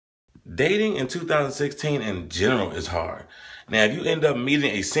Dating in 2016 in general is hard. Now, if you end up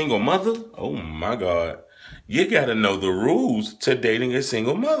meeting a single mother, oh my God, you gotta know the rules to dating a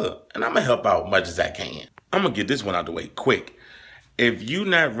single mother. And I'm gonna help out much as I can. I'm gonna get this one out the way quick. If you're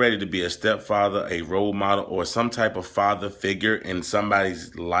not ready to be a stepfather, a role model, or some type of father figure in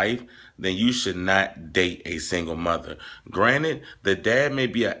somebody's life, then you should not date a single mother. Granted, the dad may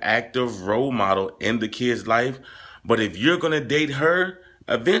be an active role model in the kid's life, but if you're going to date her,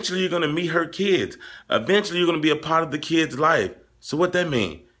 eventually you're going to meet her kids. Eventually you're going to be a part of the kid's life. So what that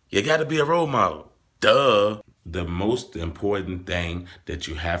mean? You got to be a role model. Duh. The most important thing that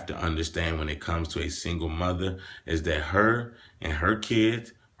you have to understand when it comes to a single mother is that her and her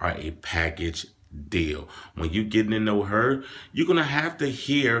kids are a package deal. When you getting to know her, you're going to have to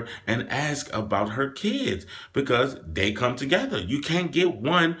hear and ask about her kids because they come together. You can't get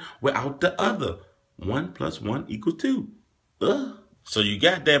one without the other. 1 + 1 = 2. So you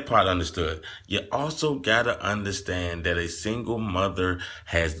got that part understood. You also got to understand that a single mother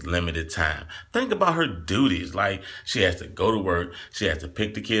has limited time. Think about her duties. Like she has to go to work. She has to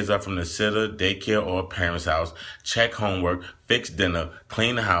pick the kids up from the sitter, daycare, or parents' house, check homework, fix dinner,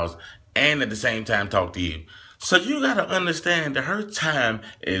 clean the house, and at the same time talk to you. So you got to understand that her time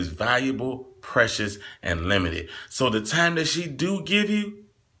is valuable, precious, and limited. So the time that she do give you,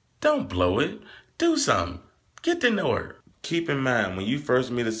 don't blow it. Do something. Get to know her. Keep in mind, when you first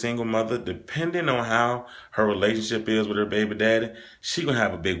meet a single mother, depending on how her relationship is with her baby daddy, she gonna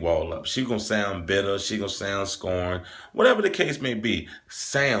have a big wall up. She gonna sound bitter. She gonna sound scorned. Whatever the case may be,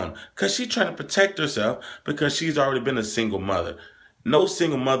 sound. Because she trying to protect herself because she's already been a single mother. No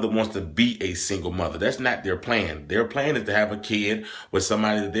single mother wants to be a single mother. That's not their plan. Their plan is to have a kid with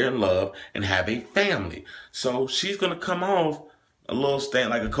somebody that they're in love and have a family. So she's gonna come off a little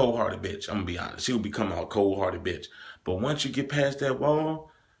stand like a cold-hearted bitch. I'm gonna be honest. She will become a cold-hearted bitch. But once you get past that wall,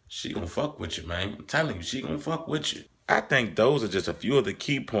 she gonna fuck with you, man. I'm telling you, she gonna fuck with you. I think those are just a few of the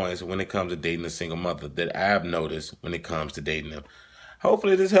key points when it comes to dating a single mother that I've noticed when it comes to dating them.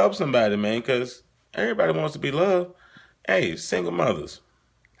 Hopefully this helps somebody, man, because everybody wants to be loved. Hey, single mothers,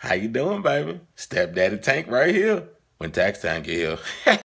 how you doing, baby? Stepdaddy Tank right here when tax time get here.